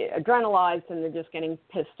 is very adrenalized and they're just getting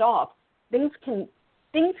pissed off, things can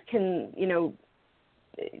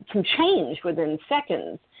change within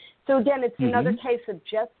seconds. So again, it's another case of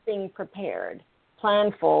just being prepared,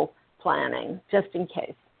 planful planning, just in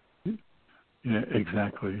case. Yeah,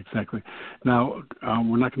 exactly. Now,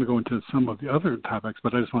 we're not going to go into some of the other topics,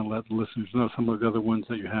 but I just want to let the listeners know some of the other ones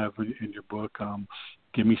that you have in your book.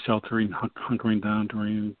 Give Me Sheltering, Hunkering Down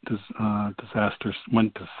During Disaster,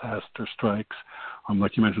 When Disaster Strikes.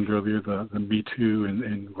 Like you mentioned earlier, the Me Too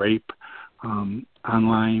and rape,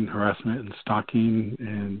 online harassment and stalking,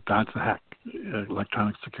 and That's a Hack,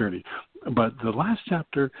 electronic security. But the last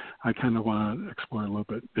chapter I kind of want to explore a little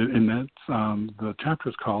bit, and that's the chapter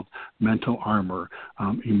is called Mental Armor,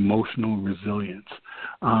 Emotional Resilience.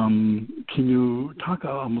 Can you talk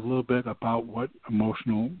a little bit about what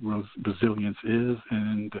emotional resilience is,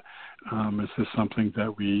 and is this something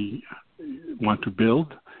that we want to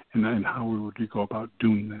build, and how would we go about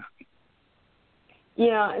doing that?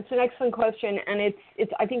 Yeah, it's an excellent question, and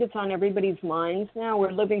it's I think it's on everybody's minds now.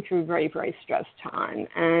 We're living through a very, very stressed time,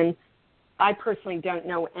 and I personally don't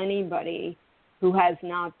know anybody who has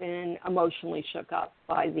not been emotionally shook up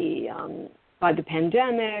by the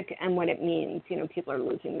pandemic and what it means. People are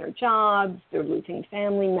losing their jobs, they're losing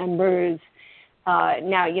family members.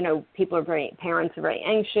 Now, parents are very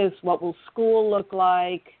anxious. What will school look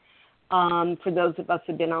like? For those of us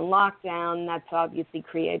who've been on lockdown, that's obviously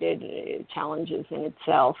created challenges in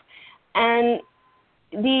itself. And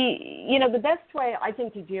the best way, I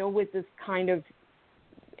think, to deal with this kind of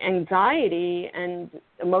anxiety and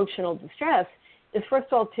emotional distress is, first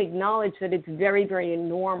of all, to acknowledge that it's very, very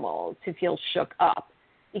normal to feel shook up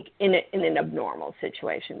in an abnormal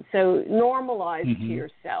situation. So normalize to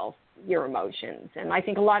yourself your emotions. And I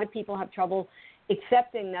think a lot of people have trouble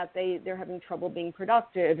accepting that they're having trouble being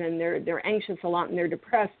productive, and they're anxious a lot and they're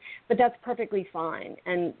depressed, but that's perfectly fine.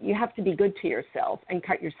 And you have to be good to yourself and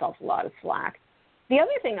cut yourself a lot of slack. The other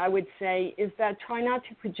thing I would say is that try not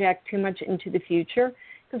to project too much into the future,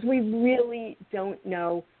 because we really don't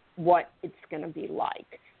know what it's going to be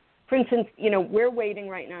like. For instance, we're waiting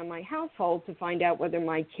right now in my household to find out whether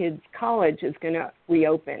my kid's college is going to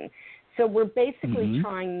reopen. So we're basically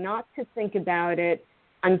trying not to think about it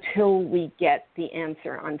until we get the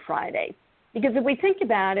answer on Friday. Because if we think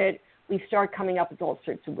about it, we start coming up with all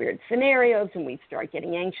sorts of weird scenarios and we start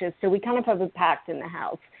getting anxious. So we kind of have a pact in the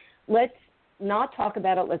house. Let's not talk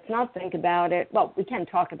about it. Let's not think about it. Well, we can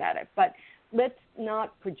talk about it, but let's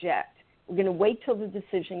not project. We're going to wait till the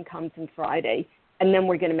decision comes on Friday, and then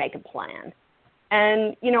we're going to make a plan.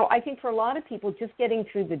 And, I think for a lot of people, just getting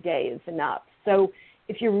through the day is enough. So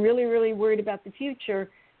if you're really, really worried about the future,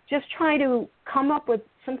 just try to come up with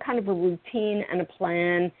some kind of a routine and a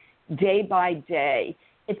plan day by day.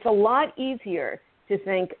 It's a lot easier to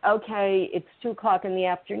think, okay, it's 2 o'clock in the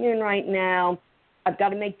afternoon right now. I've got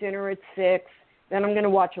to make dinner at 6. Then I'm going to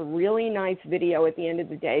watch a really nice video at the end of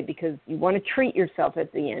the day because you want to treat yourself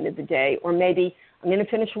at the end of the day. Or maybe I'm going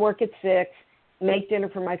to finish work at 6, make dinner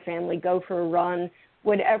for my family, go for a run,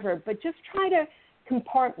 whatever. But just try to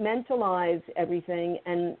compartmentalize everything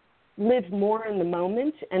and live more in the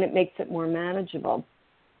moment, and it makes it more manageable.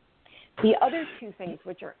 The other 2 things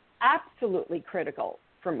which are absolutely critical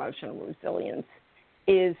for emotional resilience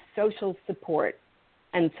is social support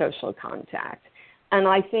and social contact. And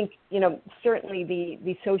I think, certainly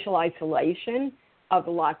the social isolation of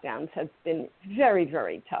the lockdowns has been very,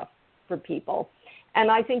 very tough for people. And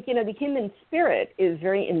I think, the human spirit is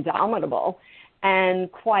very indomitable and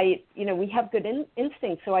quite, we have good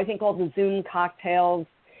instincts. So I think all the Zoom cocktails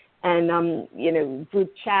and,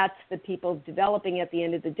 group chats that people are developing at the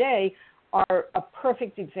end of the day are a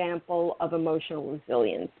perfect example of emotional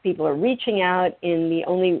resilience. People are reaching out in the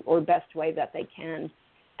only or best way that they can.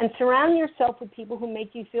 And surround yourself with people who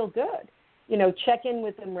make you feel good. Check in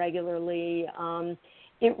with them regularly.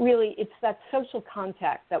 It's that social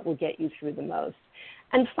contact that will get you through the most.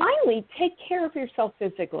 And finally, take care of yourself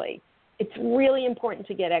physically. It's really important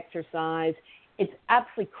to get exercise. It's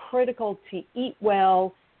absolutely critical to eat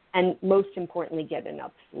well and, most importantly, get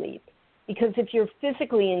enough sleep. Because if you're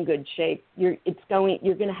physically in good shape, you're going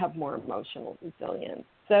to have more emotional resilience.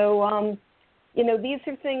 So, these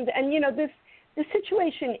are things, and this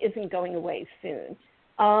situation isn't going away soon.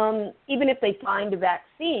 Even if they find a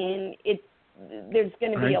vaccine, there's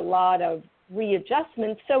going to be a lot of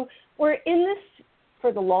readjustments. So we're in this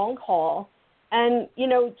for the long haul, and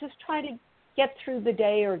just try to get through the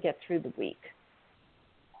day or get through the week.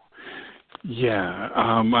 Yeah,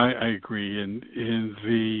 I agree. And in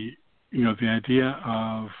the idea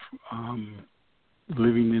of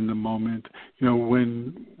living in the moment,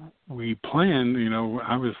 when we plan,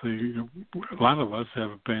 obviously, a lot of us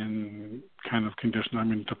have been kind of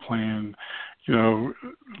conditioned, to plan,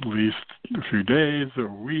 at least a few days or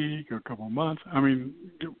a week or a couple of months.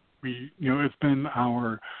 It's been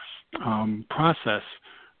our process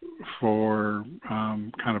for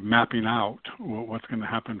kind of mapping out what's going to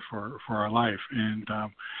happen for our life. And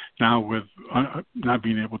now with not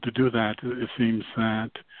being able to do that, it seems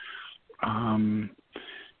that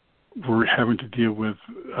we're having to deal with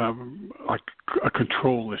like a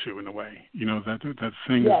control issue in a way, that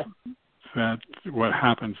things yes. that what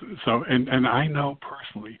happens. So, and I know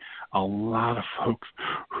personally a lot of folks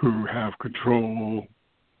who have control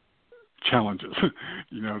challenges,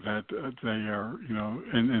 that they are,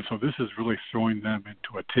 and so this is really throwing them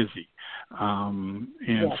into a tizzy. And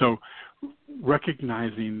yes. So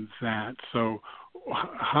recognizing that, so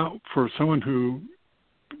how, for someone who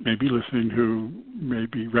may be listening, who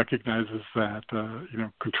maybe recognizes that,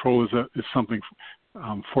 control is something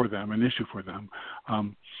for them, an issue for them,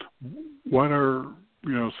 what are,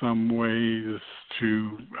 some ways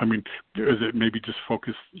to, is it maybe just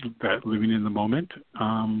focus that living in the moment?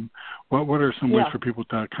 What are some ways for people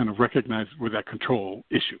to kind of recognize with that control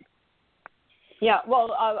issue? Yeah,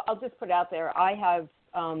 well, I'll just put it out there. I have,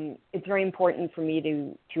 it's very important for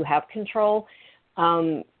me to have control,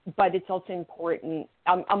 but it's also important.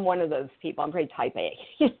 I'm one of those people. I'm very type A,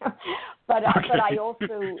 but okay. But I also,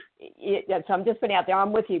 so I'm just putting it out there.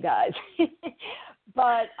 I'm with you guys.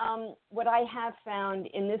 But what I have found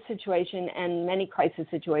in this situation and many crisis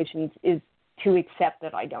situations is to accept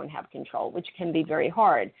that I don't have control, which can be very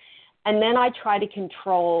hard. And then I try to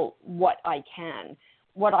control what I can.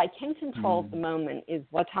 What I can control at the moment is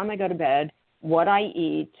what time I go to bed, what I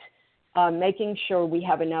eat, making sure we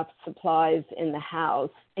have enough supplies in the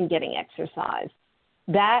house, and getting exercise.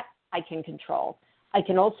 That I can control. I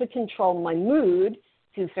can also control my mood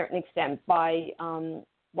to a certain extent by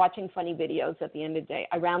watching funny videos at the end of the day.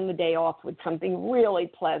 I round the day off with something really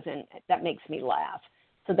pleasant that makes me laugh.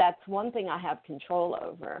 So that's one thing I have control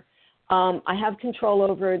over. I have control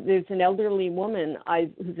over, there's an elderly woman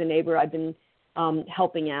who's a neighbor I've been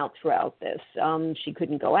helping out throughout this. She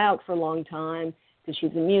couldn't go out for a long time because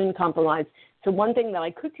she's immune compromised. So one thing that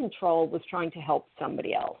I could control was trying to help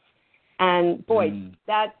somebody else. And boy,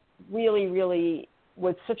 that really, really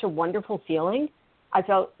was such a wonderful feeling. I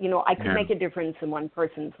felt, I could make a difference in one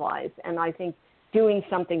person's life. And I think doing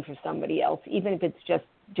something for somebody else, even if it's just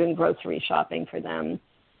doing grocery shopping for them,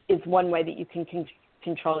 is one way that you can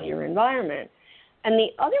control your environment. And the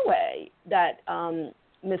other way that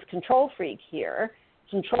Miss Control Freak here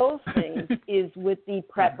controls things is with the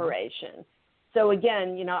preparation. So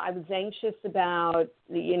again, I was anxious about,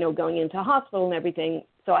 going into hospital and everything,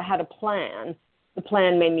 so I had a plan. The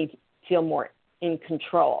plan made me feel more in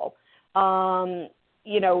control.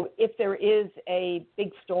 If there is a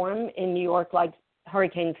big storm in New York like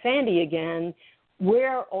Hurricane Sandy again,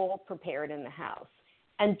 we're all prepared in the house.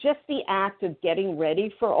 And just the act of getting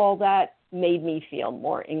ready for all that made me feel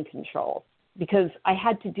more in control because I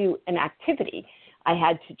had to do an activity. I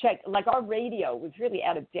had to check, like our radio was really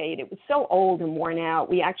out of date. It was so old and worn out.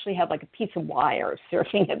 We actually had like a piece of wire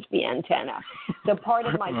surfing as the antenna. So part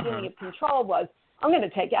of my feeling of control was, I'm going to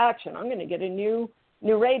take action. I'm going to get a new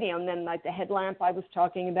radio. And then like the headlamp I was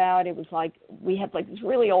talking about, it was like, we had like this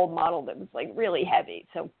really old model that was like really heavy.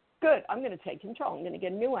 So good, I'm going to take control. I'm going to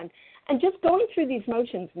get a new one. And just going through these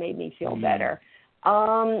motions made me feel better.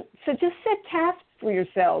 So just set tasks for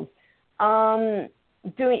yourselves.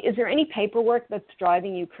 Is there any paperwork that's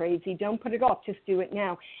driving you crazy? Don't put it off. Just do it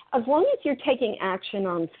now. As long as you're taking action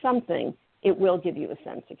on something, it will give you a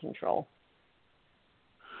sense of control.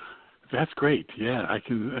 That's great. Yeah, I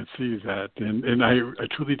can see that. And I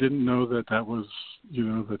truly didn't know that was,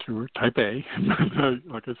 that you were type A.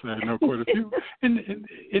 Like I said, I know quite a few. And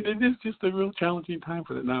it is just a real challenging time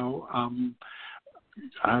for that. Now,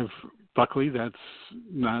 luckily, that's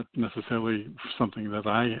not necessarily something that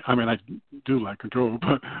I do like control,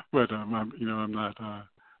 but I'm not,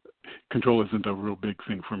 control isn't a real big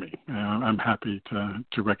thing for me. I'm happy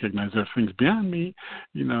to recognize there are things beyond me,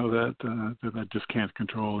 that I just can't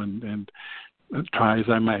control, and try as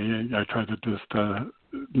I may, I try to just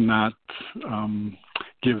not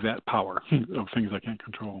give that power of things I can't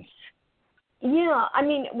control. Yeah,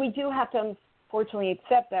 we do have to unfortunately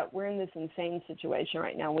accept that we're in this insane situation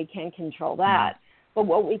right now. We can't control that. But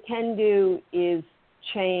what we can do is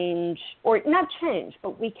change, or not change,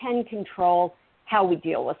 but we can control how we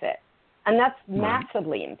deal with it. And that's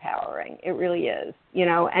massively empowering. It really is,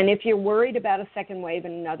 And if you're worried about a second wave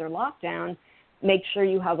and another lockdown, make sure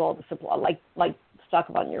you have all the supply, like stock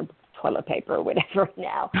up on your toilet paper or whatever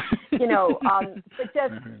now, But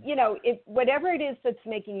just, if whatever it is that's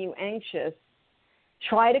making you anxious,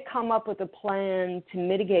 try to come up with a plan to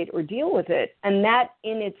mitigate or deal with it, and that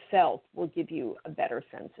in itself will give you a better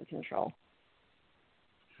sense of control.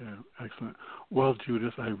 Yeah, excellent. Well,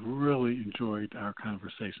 Judith, I really enjoyed our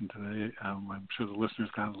conversation today. I'm sure the listeners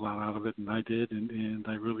got a lot out of it, and I did, and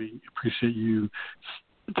I really appreciate you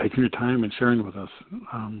taking your time and sharing with us.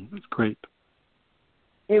 It's great.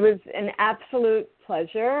 It was an absolute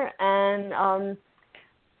pleasure, and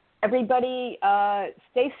everybody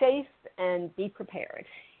stay safe and be prepared.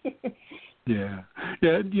 Yeah.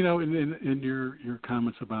 In your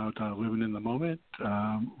comments about living in the moment,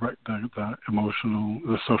 right, the emotional,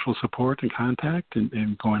 the social support and contact,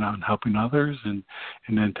 and going out and helping others, and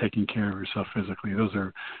then taking care of yourself physically. Those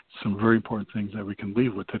are some very important things that we can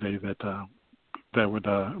leave with today. That would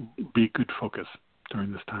be good focus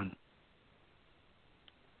during this time.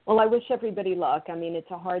 Well, I wish everybody luck.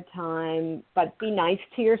 It's a hard time, but be nice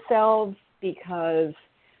to yourselves because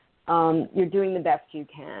you're doing the best you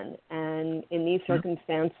can. And in these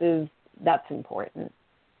circumstances, that's important.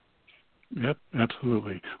 Yep,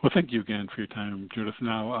 absolutely. Well, thank you again for your time, Judith.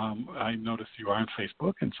 Now, I noticed you are on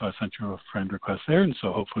Facebook, and so I sent you a friend request there, and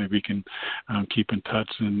so hopefully we can keep in touch,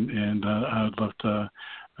 and I'd love to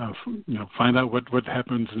find out what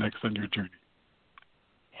happens next on your journey.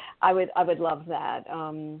 I would love that.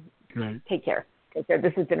 Great. Take care.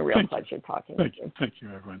 This has been a real pleasure talking with you. Thank you,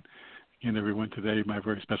 everyone. And everyone, today my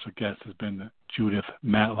very special guest has been Judith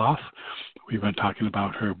Matloff. We've been talking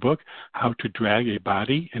about her book, How to Drag a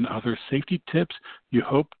Body and Other Safety Tips You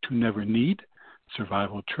Hope to Never Need,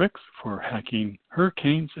 Survival Tricks for Hacking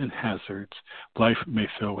Hurricanes and Hazards Life May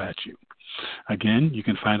Throw at You. Again, you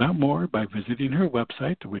can find out more by visiting her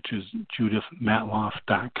website, which is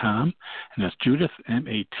judithmatloff.com, and that's Judith,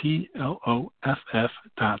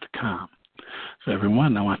 MATLOFF.com. So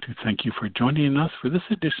everyone, I want to thank you for joining us for this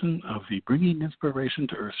edition of the Bringing Inspiration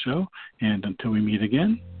to Earth show, and until we meet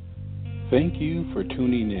again, thank you for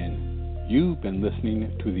tuning in. You've been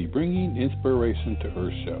listening to the Bringing Inspiration to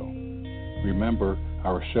Earth show. Remember,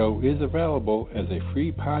 our show is available as a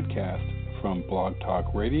free podcast from Blog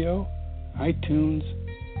Talk Radio, iTunes,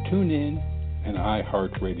 TuneIn, and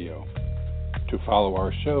iHeartRadio. To follow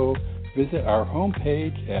our show, visit our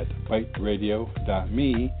homepage at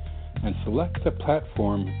biteradio.me and select the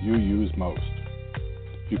platform you use most.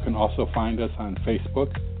 You can also find us on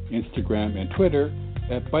Facebook, Instagram, and Twitter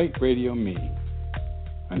at Byte Radio Me.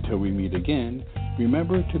 Until we meet again,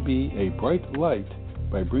 remember to be a bright light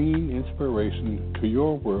by bringing inspiration to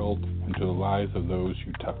your world and to the lives of those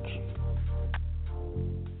you touch.